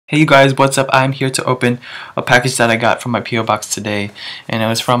Hey you guys, what's up? I'm here to open a package that I got from my PO box today, and it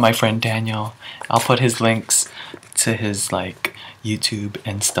was from my friend Daniel. I'll put his links to his YouTube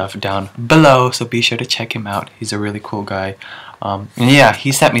and stuff down below, so be sure to check him out. He's a really cool guy. And yeah,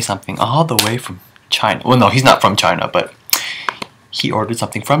 he sent me something all the way from China. Well, no, he's not from China, but he ordered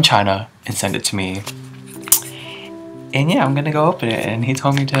something from China and sent it to me. And yeah, I'm gonna go open it, and he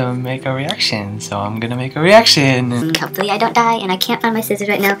told me to make a reaction, so I'm gonna make a reaction. Hopefully I don't die, and I can't find my scissors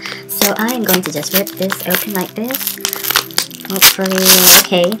right now, so I am going to just rip this open like this. Hopefully,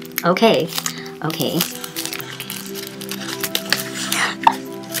 okay.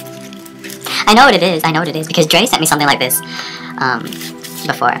 I know what it is, because Dre sent me something like this,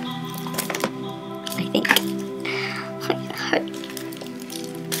 before. I think.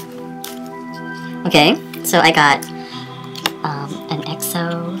 Okay, so I got an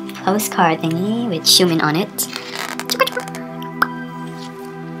EXO postcard thingy with Xiumin on it.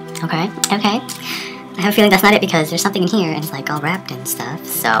 Okay. I have a feeling that's not it because there's something in here and it's like all wrapped and stuff.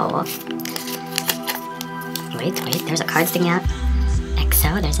 So wait, there's a card sticking out.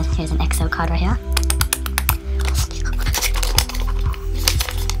 EXO, here's an EXO card right here.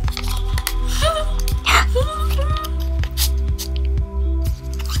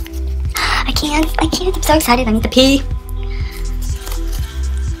 I can't, I'm so excited, I need to pee.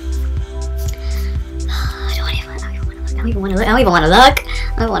 I don't even want to look.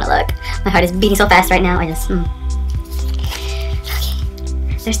 My heart is beating so fast right now. I just Okay.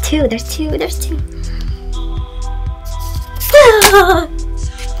 There's two. The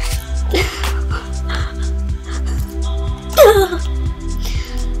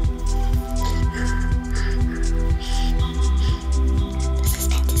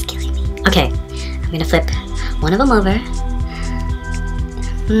suspense is killing me. Okay, I'm gonna flip one of them over.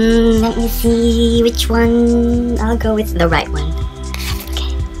 Let me see which one. I'll go with the right one.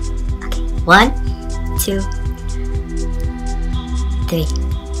 Okay. 1, 2, 3.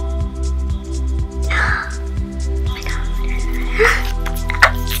 Oh my god.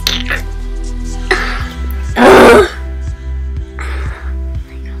 Oh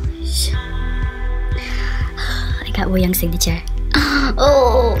my gosh. I got Wooyoung's signature.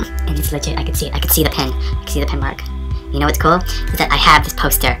 Oh, and it's legit. I can see it. I can see the pen. I can see the pen mark. You know what's cool? Is that I have this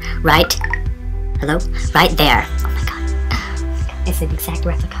poster right there. Oh my god. It's an exact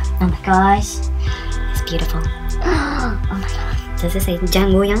replica. Oh my gosh. It's beautiful. Oh my god. Does it say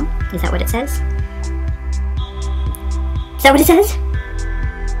Jang Wooyoung? Is that what it says? Is that what it says?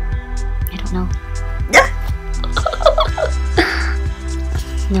 I don't know.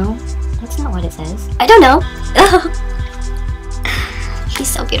 No, that's not what it says. I don't know. He's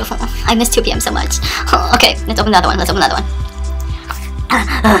so beautiful. I miss 2 PM so much. Oh, okay, let's open another one.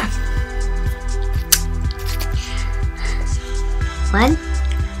 1,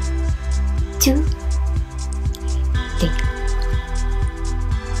 2, 3.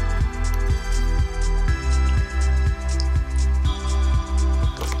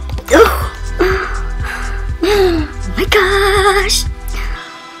 Oh my gosh!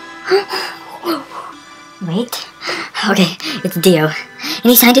 Wait. Okay, it's Dio. And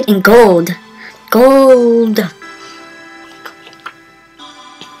he signed it in gold. Gold!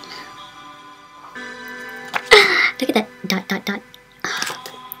 Look at that dot.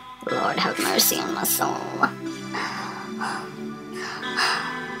 Lord have mercy on my soul.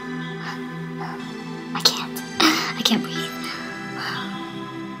 I can't breathe.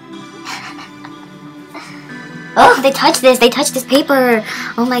 Oh, they touched this paper.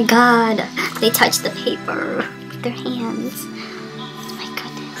 Oh my god. They touched the paper with their hands.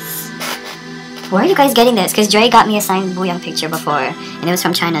 Where are you guys getting this? Because Dre got me a signed Wooyoung picture before, and it was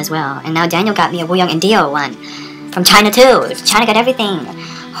from China as well. And now Daniel got me a Wooyoung and Dio one from China too. China got everything.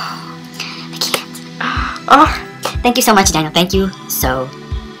 I can't. Oh, thank you so much, Daniel. Thank you so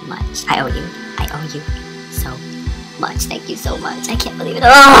much. I owe you so much. Thank you so much. I can't believe it.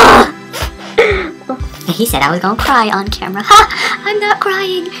 Oh. And he said I was gonna cry on camera. Ha! I'm not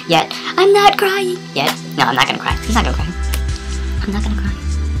crying yet. No, I'm not gonna cry. He's not gonna cry. I'm not gonna cry.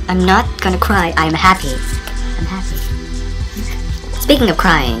 I'm not gonna cry. I'm happy. Speaking of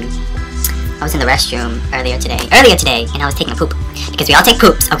crying, I was in the restroom earlier today, and I was taking a poop. Because we all take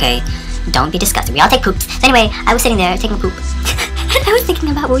poops, okay? Don't be disgusted. We all take poops. Anyway, I was sitting there taking a poop. And I was thinking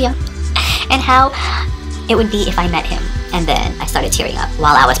about Wooyoung and how it would be if I met him. And then I started tearing up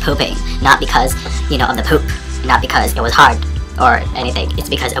while I was pooping. Not because, of the poop. Not because it was hard or anything. It's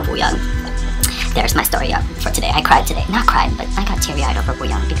because of Wooyoung. There's my story up for today. I cried today. Not cried, but I got teary-eyed over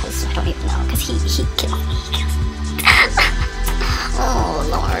Wooyoung because I don't even know. Because he kills me. Oh,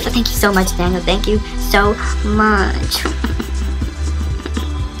 Lord. Thank you so much, Daniel. Thank you so much.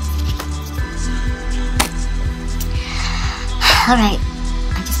 Alright.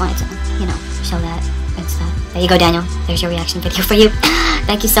 I just wanted to, you know, show that and stuff. There you go, Daniel. There's your reaction video for you.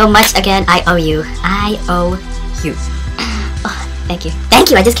 Thank you so much again. I owe you. I owe you. Oh, thank you. Thank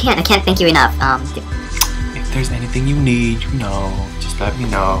you. I can't thank you enough. If there's anything you need, you know, just let me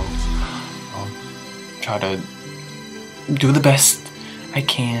know. I'll try to do the best I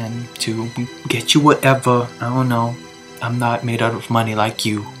can to get you whatever. I don't know. I'm not made out of money like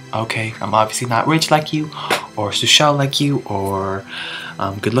you, okay? I'm obviously not rich like you, or social like you, or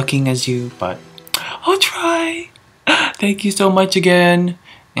good looking as you, but I'll try. Thank you so much again.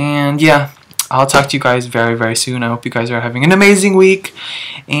 And yeah, I'll talk to you guys very, very soon. I hope you guys are having an amazing week.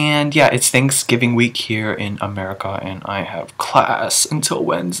 And yeah, it's Thanksgiving week here in America, and I have class until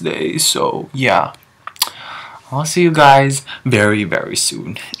Wednesday. So yeah, I'll see you guys very, very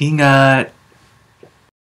soon. Ingat!